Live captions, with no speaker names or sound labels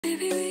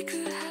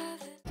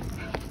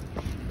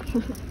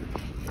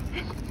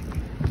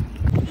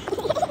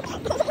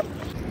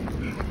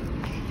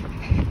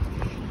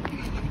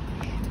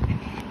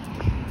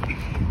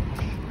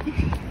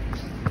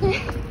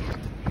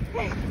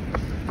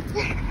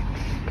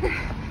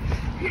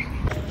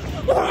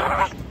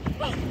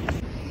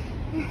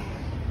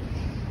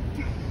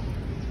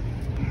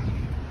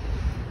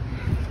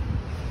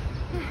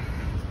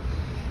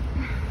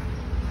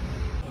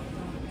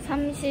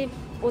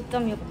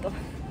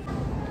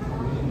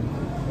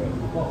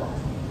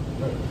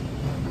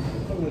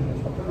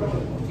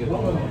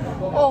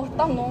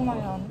땀 너무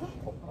많이 나는데?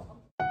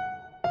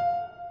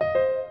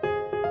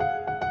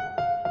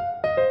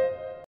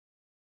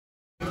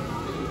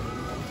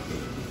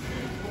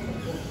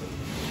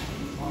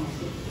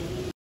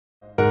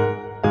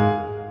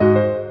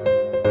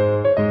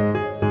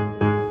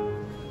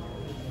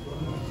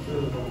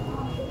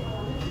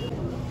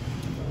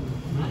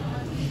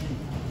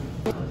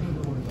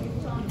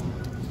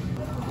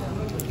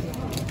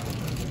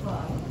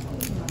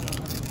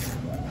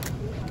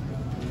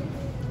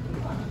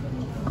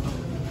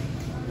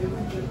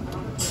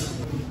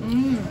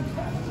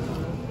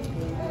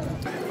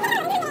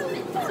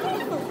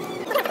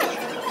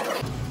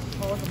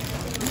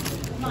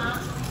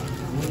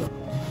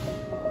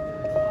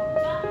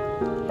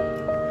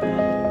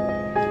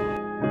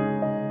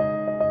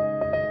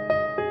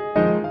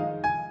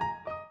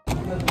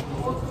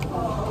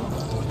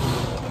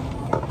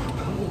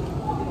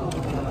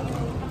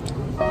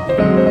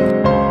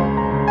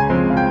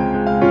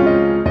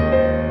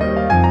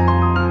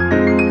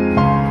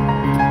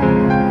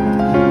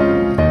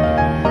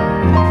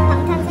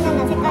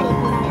 방탄소년단 색깔이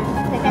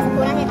보라면 그래서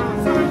보라색아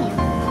사랑해요.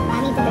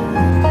 마음이 들어요.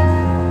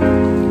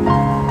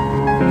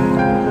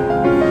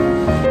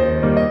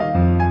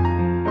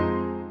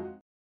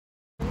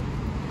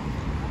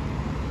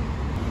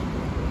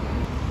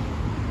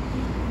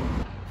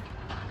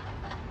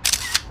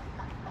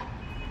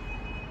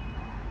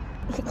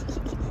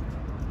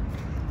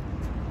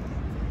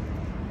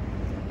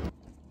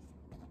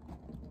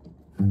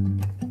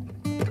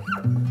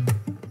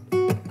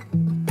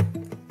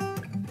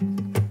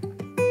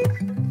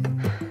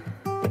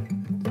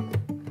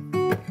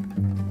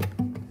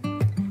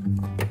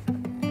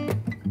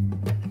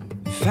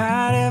 If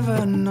I'd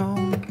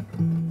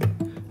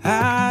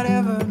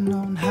ever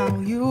known how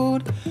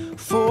you'd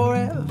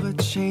forever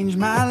change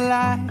my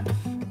life,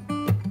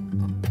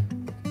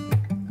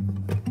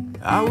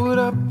 I would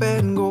up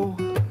and go,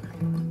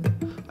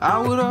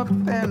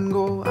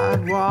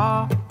 I'd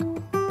walk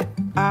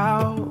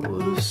out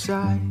of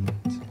sight.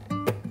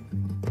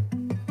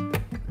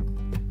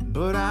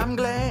 But I'm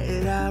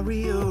glad I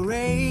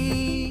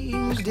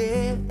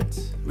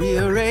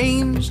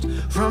rearranged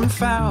from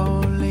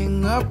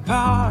falling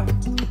apart,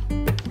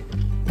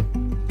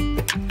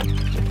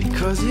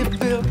 because it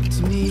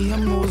built me a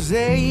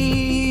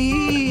mosaic,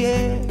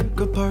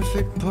 a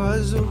perfect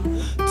puzzle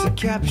to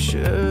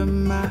capture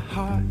my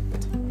heart.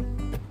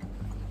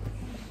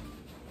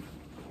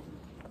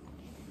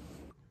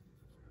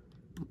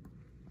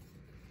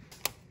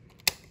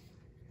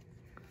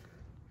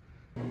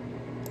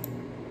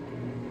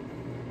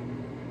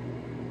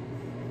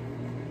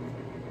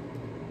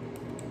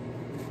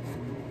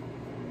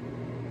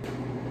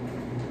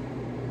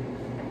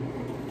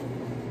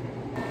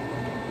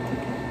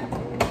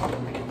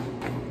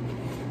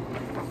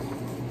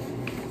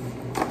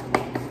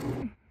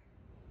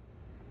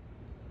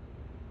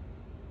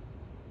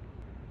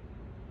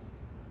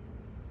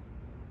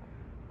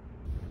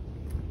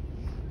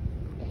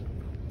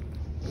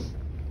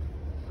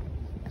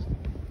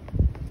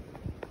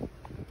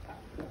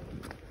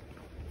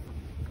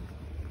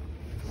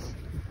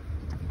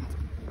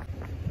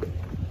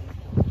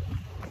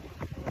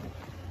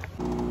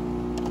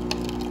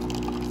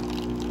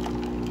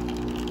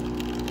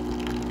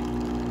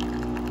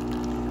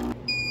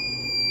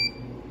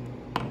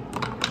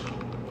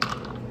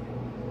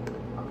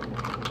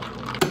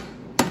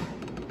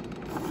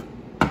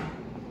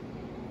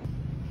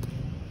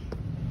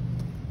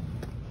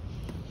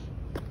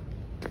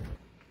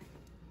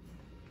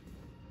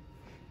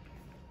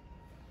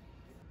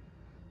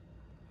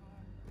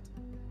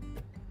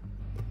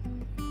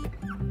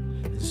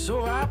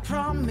 So I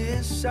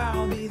promise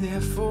I'll be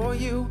there for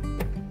you.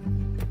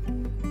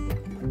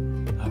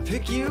 I'll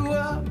pick you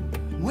up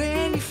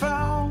when you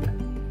fall.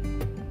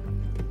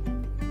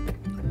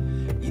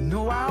 You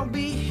know I'll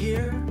be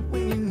here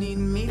when you need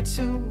me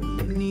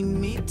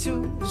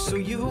to, so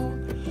you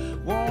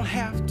won't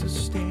have to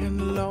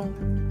stand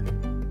alone.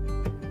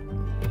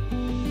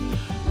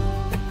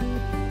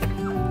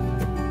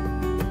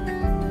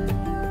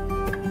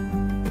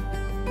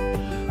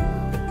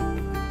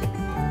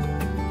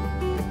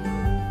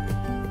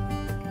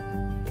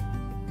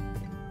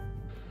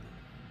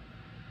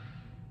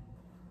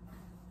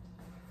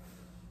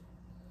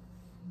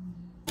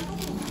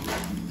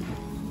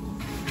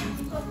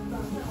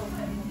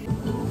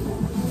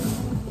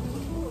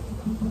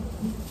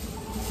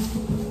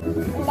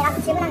 내가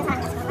질문하는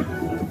사람이야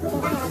잠깐만.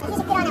 중간에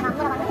휴식 필요하냐고 안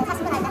물어봤는데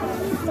 40분 할 때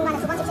중간에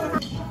두 번씩 쉬는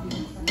사람.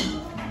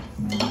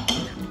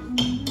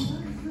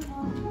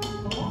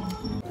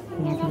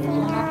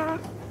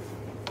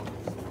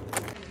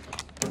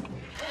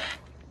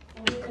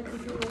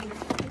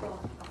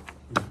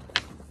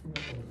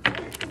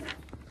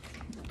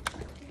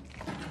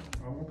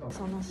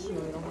 선호씨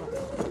뭐 이런 거.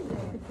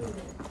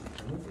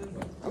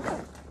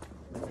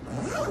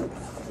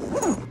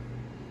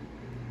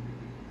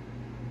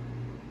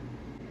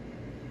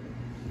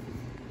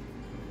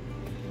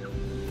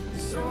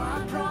 So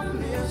I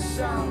promise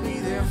I'll be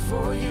there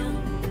for you.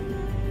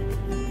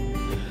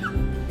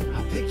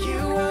 I'll pick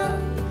you up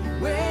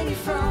when you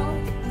fall.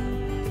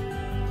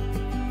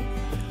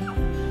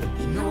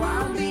 You know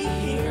I'll be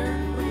here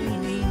when you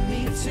need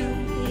me to.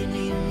 You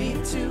need me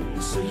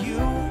to, so you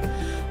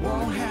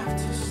won't have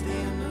to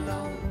stand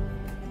alone.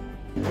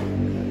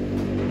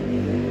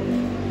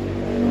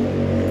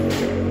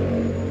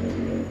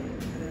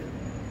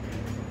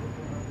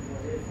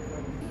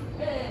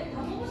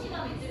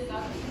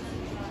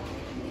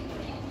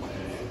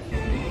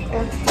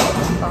 진짜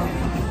맛있다.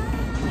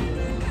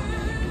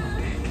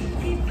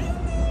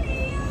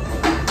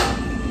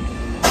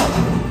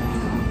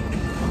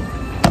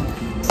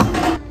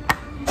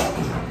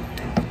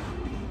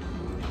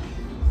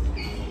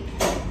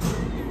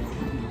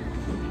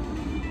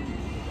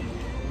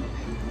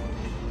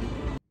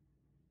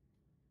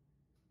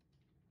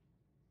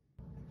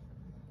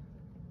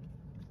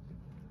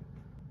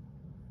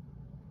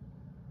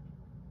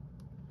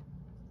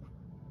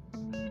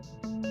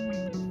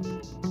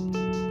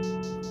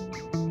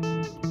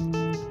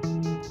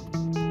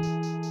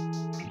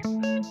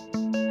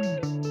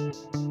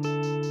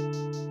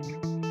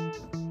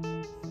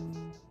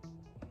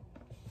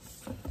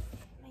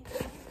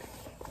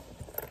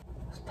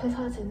 스페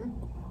사진은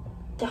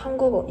이제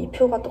한국어, 이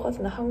표가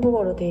똑같은데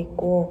한국어로 돼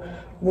있고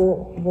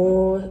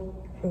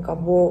그러니까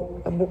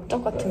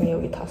목적 같은 게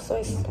여기 다 써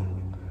있어.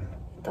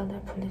 일단 내가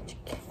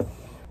보내줄게.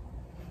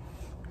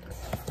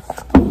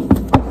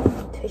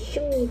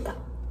 됐습니다.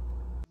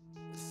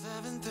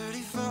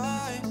 7:35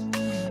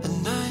 at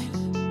night.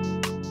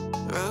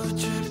 Road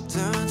trip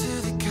down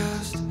to the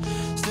coast.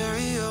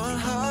 Stereo on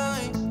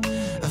high.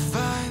 A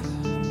vibe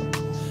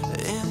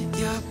in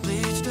your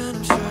bleached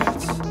denim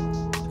shirts. A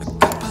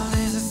couple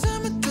days of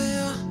summer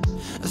there.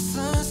 A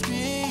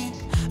sunscreen.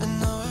 And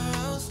nowhere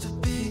else to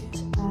be.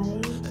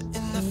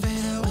 In the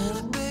fade out in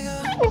the bigger.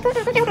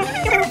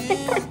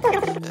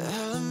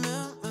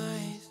 Element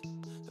ways.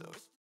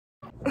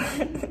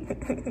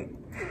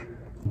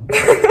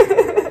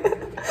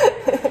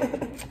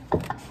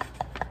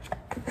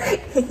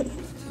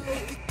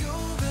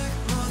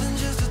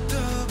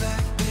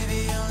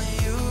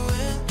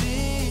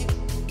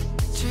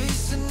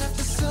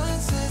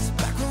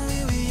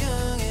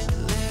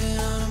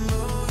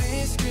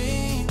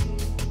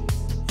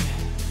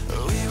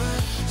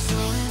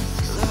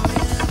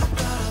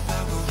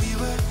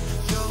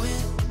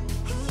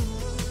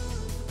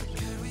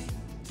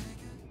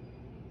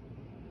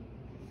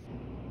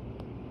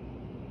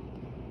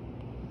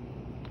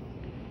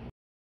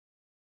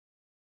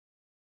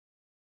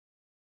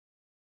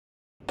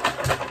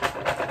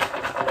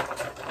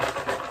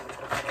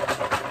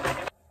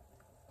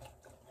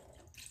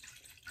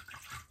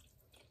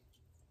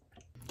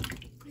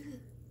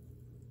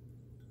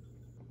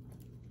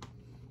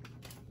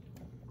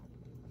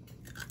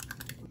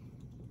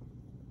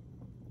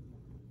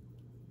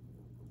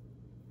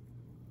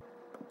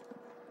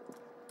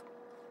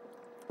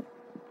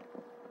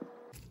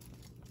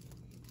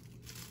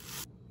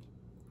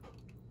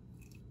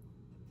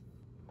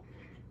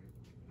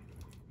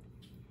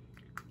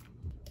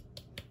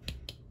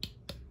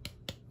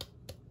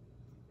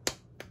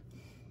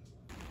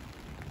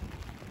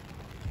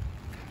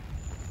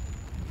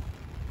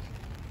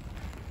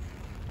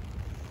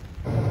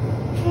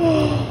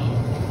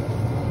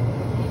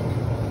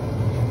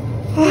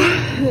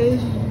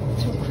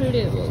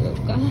 초콜릿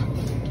먹을까?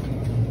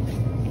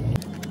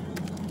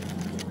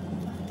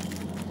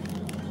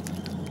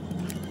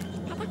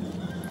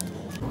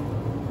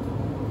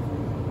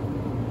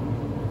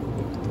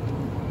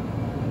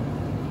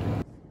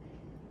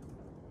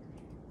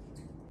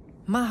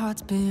 My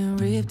heart's been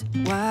ripped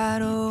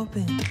wide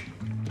open.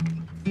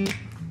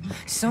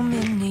 So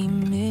many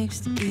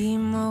mixed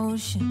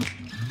emotions.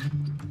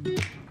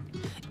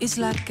 It's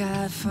like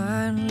I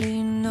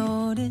finally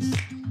noticed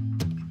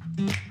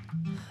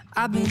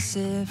I've been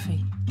set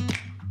free.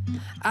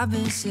 I've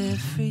been set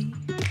free.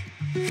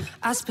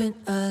 I spent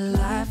a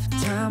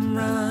lifetime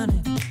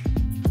running,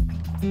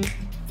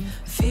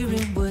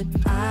 fearing what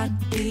I'd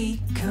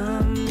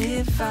become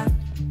if I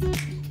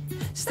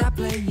stop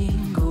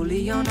playing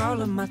goalie on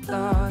all of my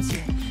thoughts.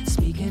 Yeah,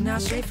 speaking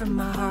out straight from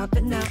my heart,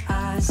 but now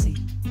I see.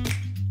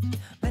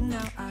 But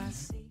now I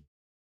see.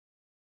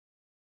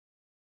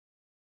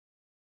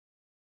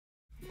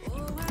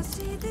 Oh, I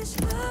see this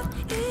love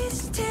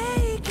is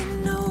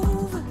taking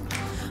over,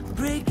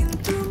 breaking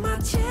through my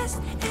chest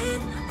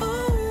and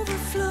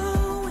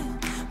overflowing.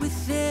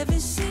 With every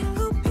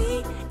single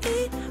beat,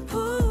 it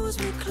pulls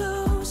me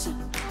closer,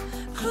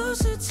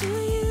 closer to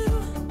you.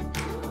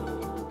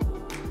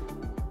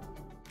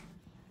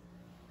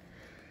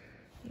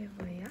 이게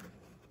뭐야?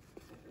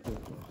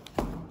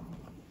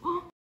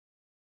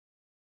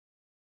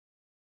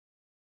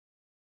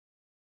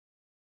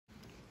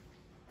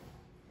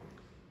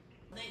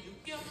 네,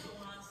 6개월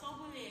동안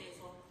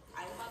서브웨이에서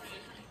알바를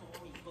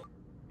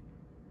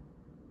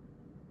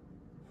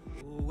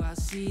Oh, I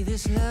see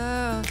this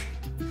love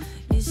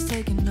is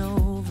taking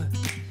over,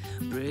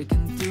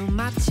 breaking through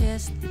my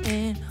chest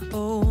and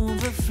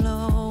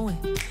overflowing.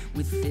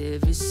 With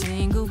every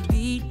single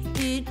beat,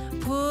 it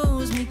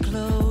pulls me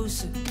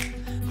closer,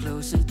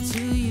 closer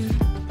to you.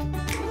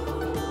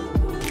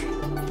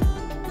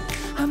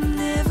 I'm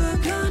never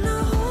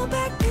gonna hold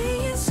back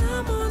being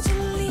someone to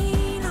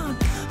lean on.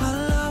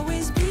 I'll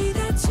always be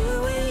that 2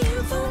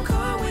 a.m. phone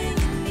call when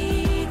you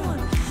need one.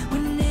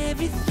 When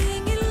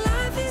everything in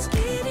life is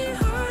getting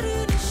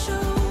harder to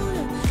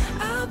shoulder,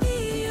 I'll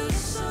be your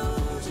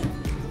soldier.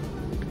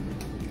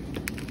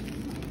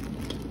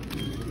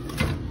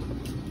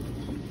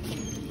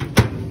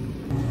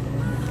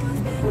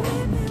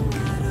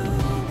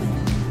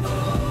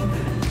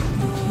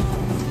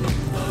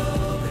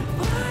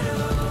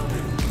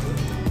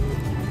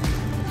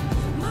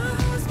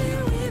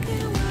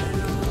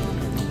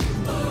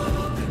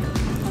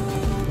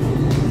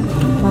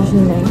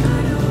 맛있네.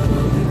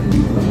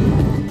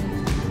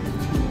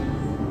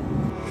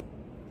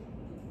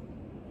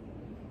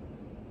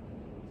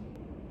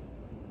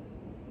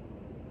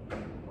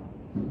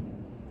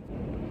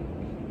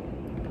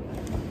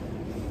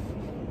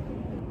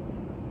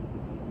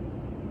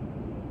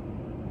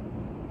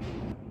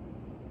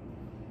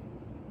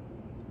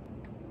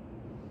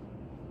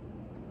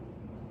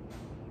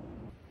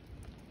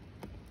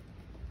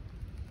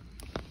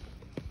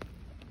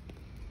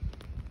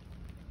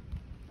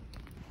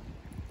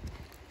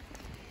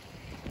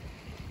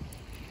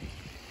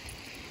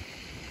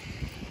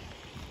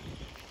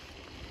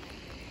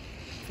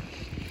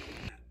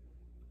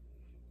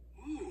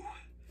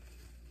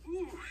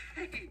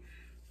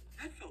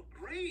 That felt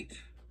great.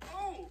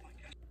 Oh my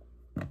gosh.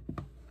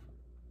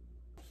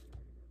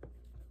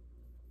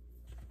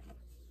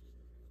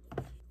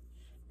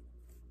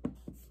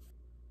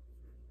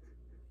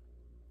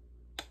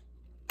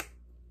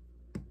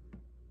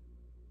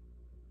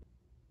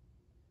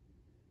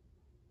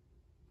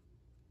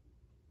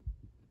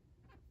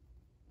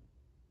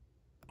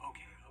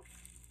 Okay.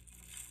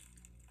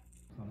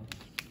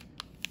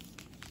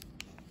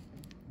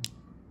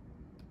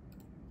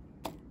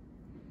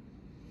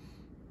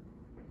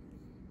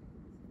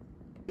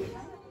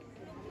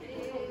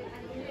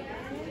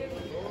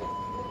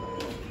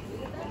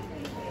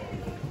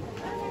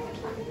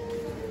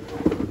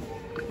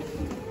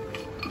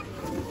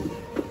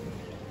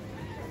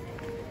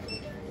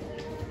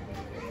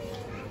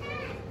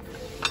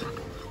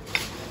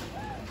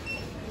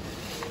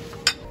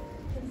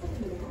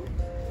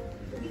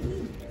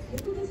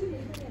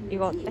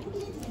 이거 어때?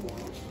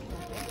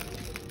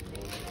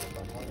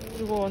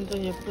 이거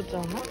완전 예쁘지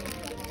않아?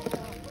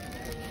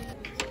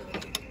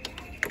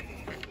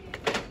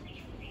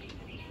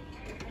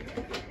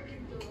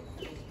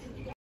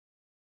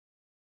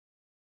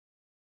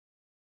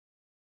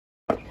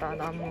 나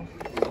나무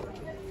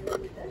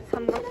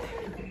산 같아.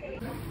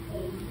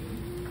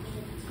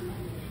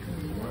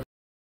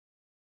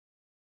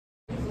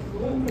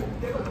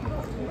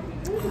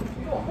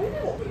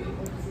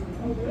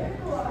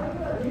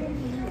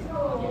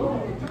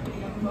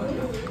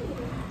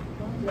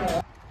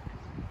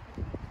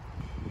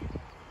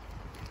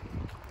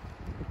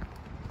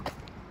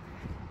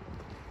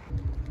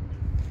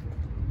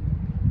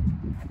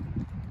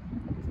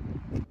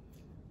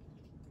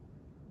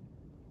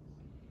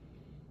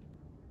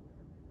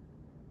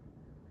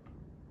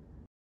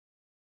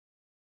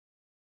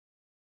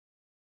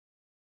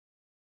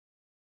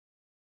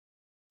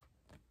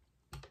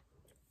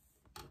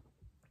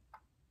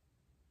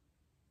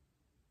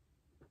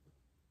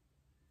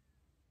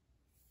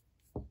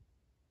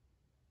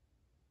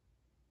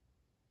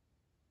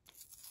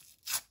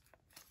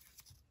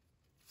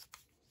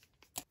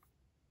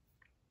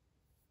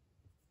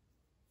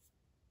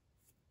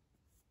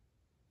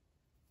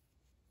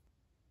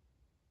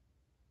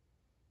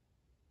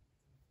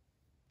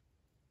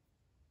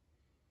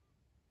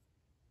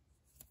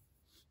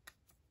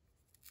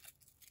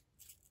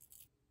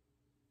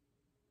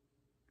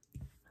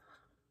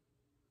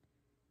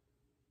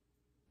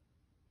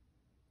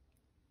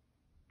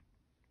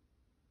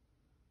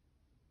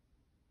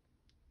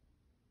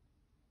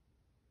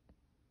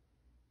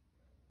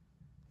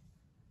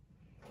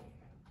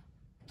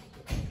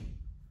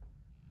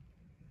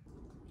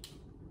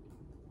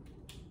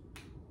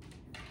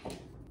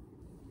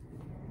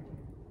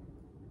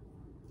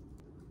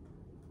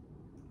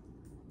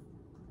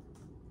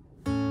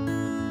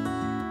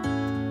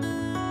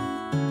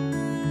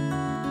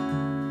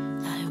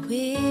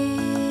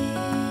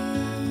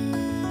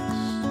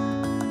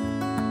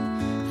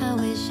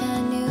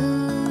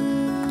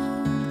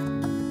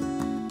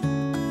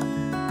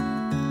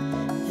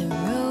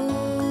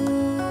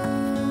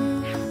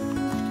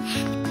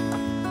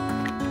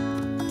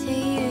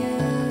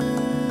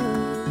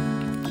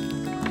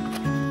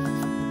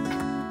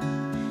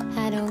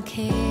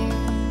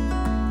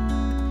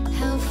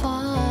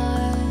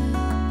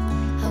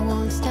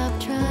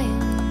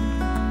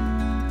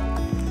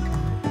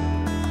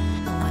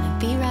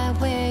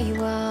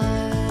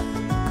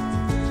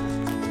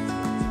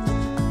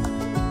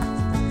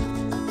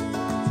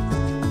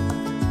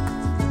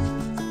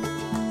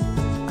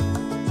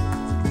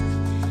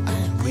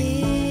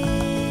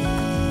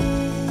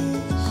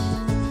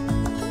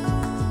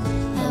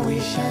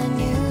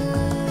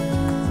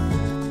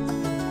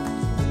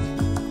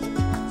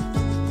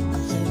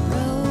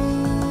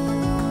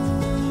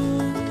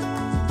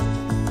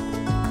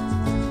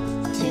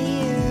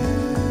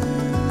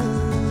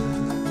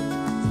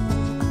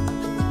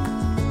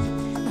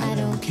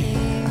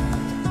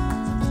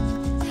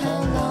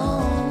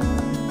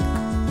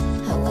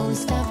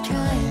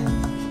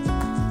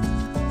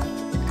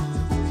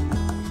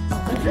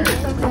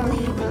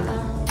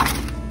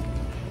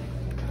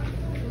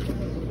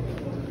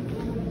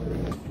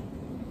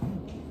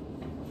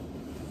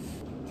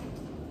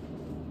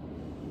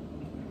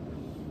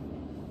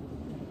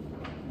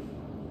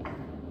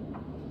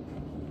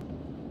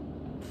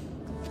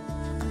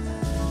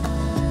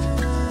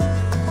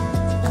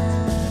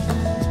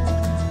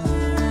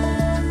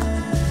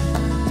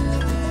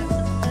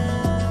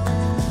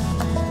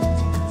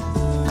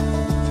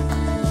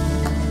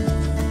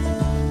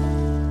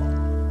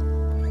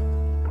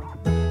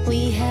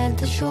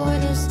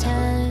 shortest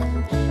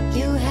time.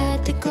 You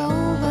had to go,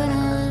 but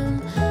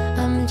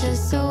I'm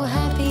just so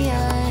happy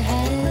I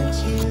had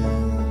you.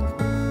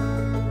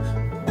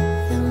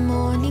 The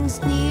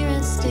morning's near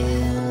and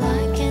still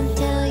I can't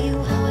tell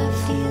you how I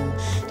feel.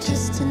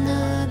 Just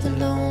another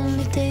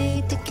lonely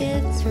day to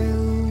get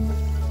through.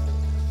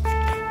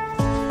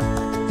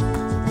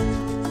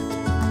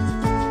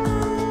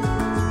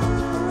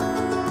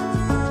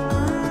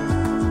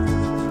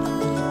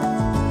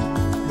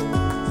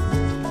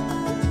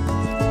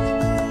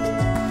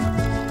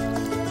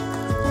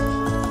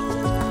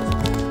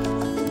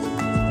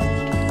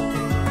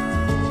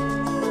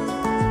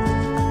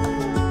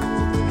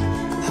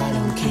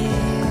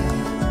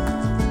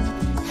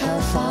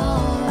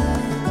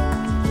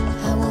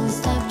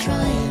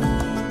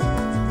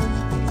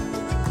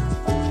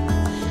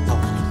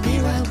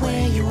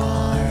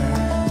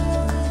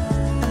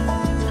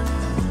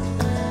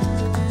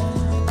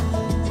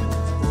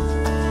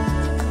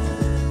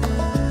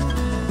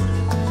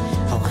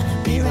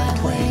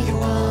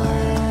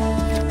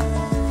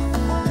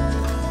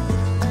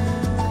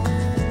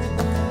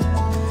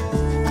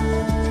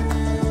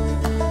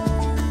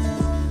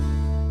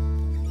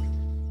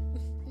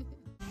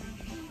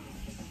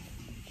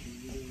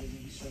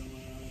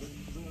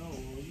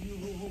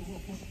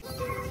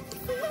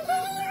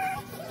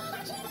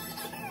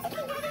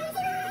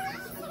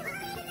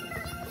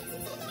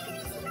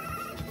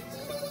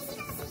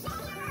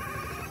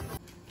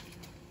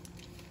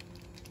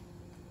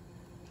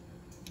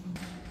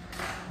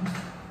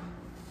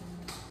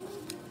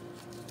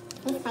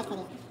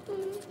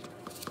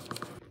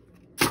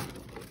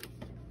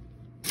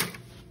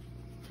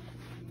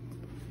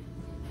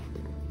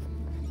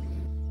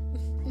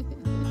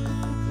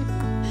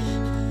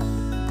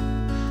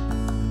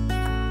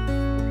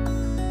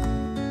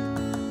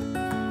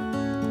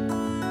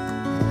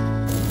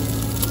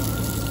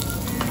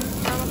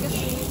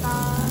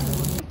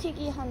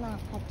 튀기 하나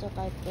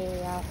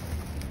가져갈게요.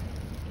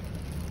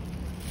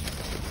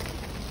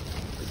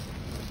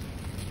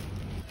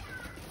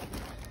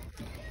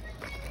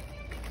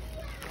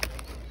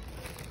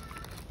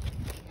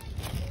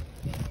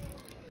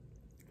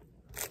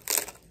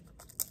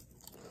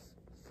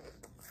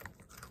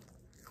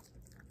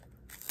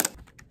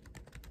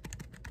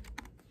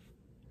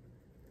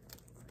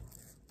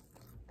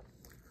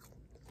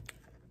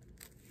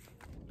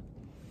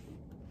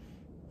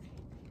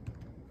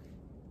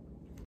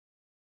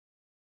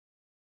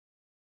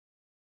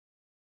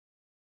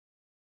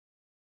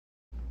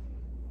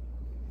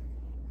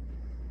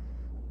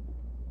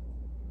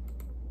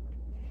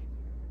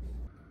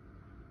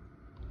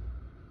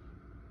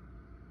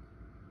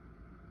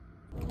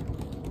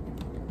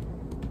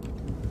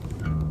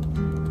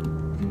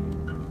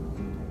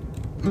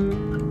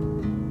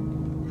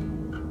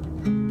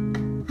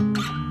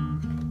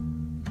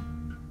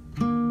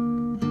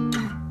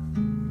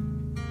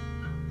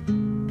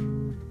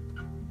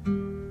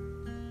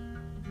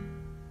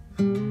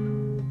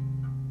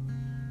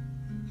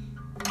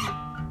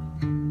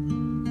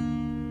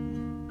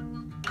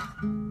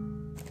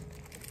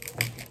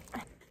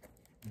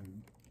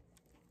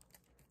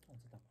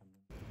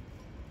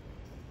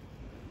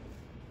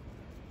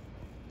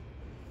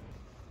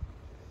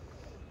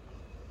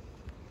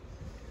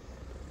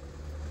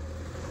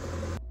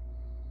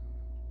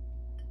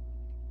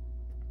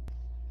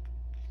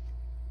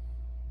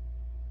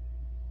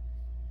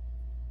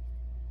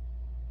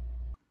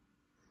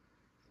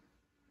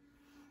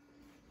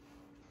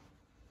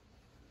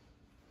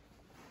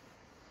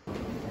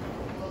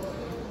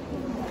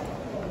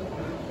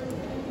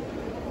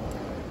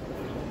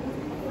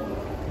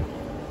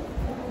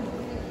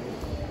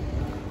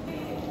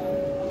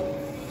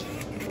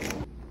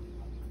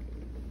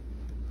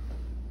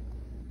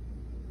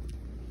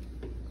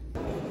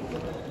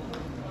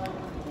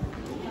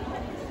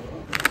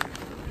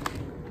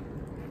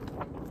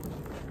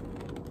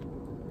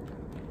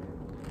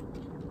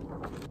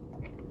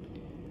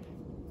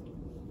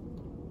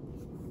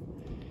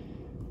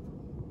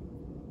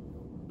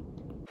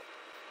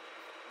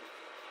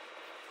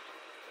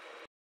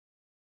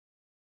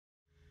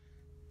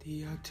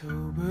 The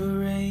October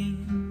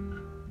rain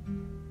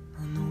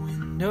on the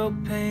window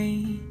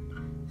pane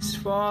is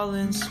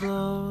falling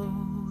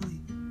slowly,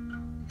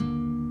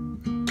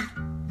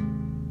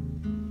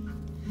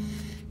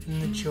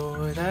 and the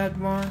joy that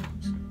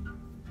once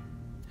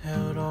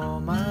held all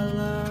my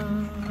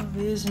love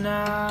is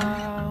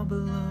now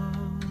below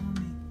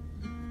me,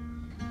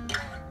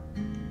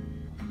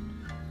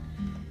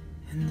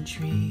 and the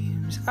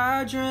dreams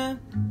I dreamt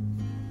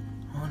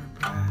on a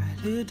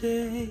brighter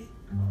day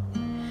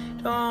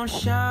don't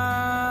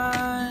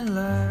shine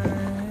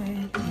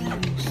like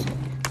this.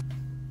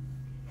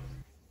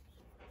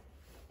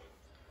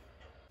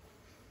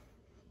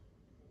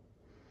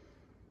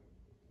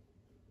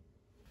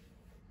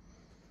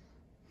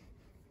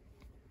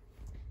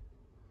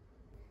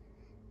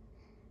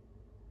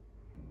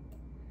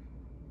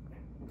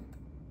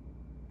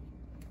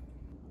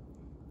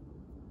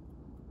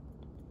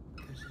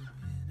 Cause the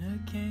winter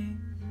came,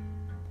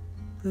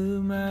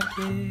 blew my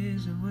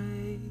cares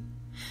away,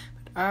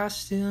 I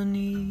still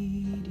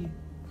need you.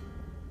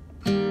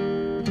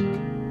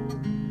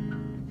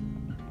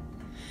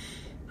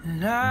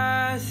 And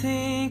I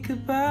think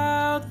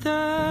about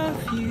the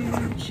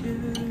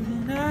future,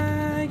 and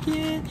I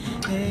get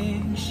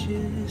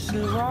anxious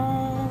of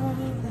all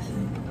the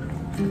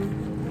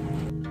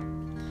things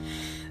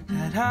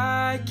that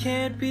I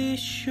can't be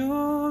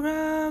sure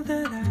of,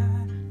 that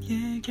I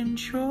can't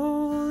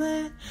control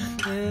it.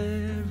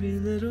 Every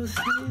little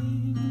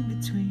thing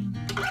between.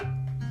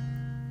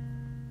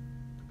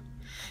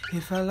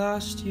 If I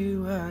lost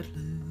you, I'd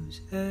lose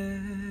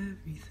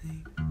everything.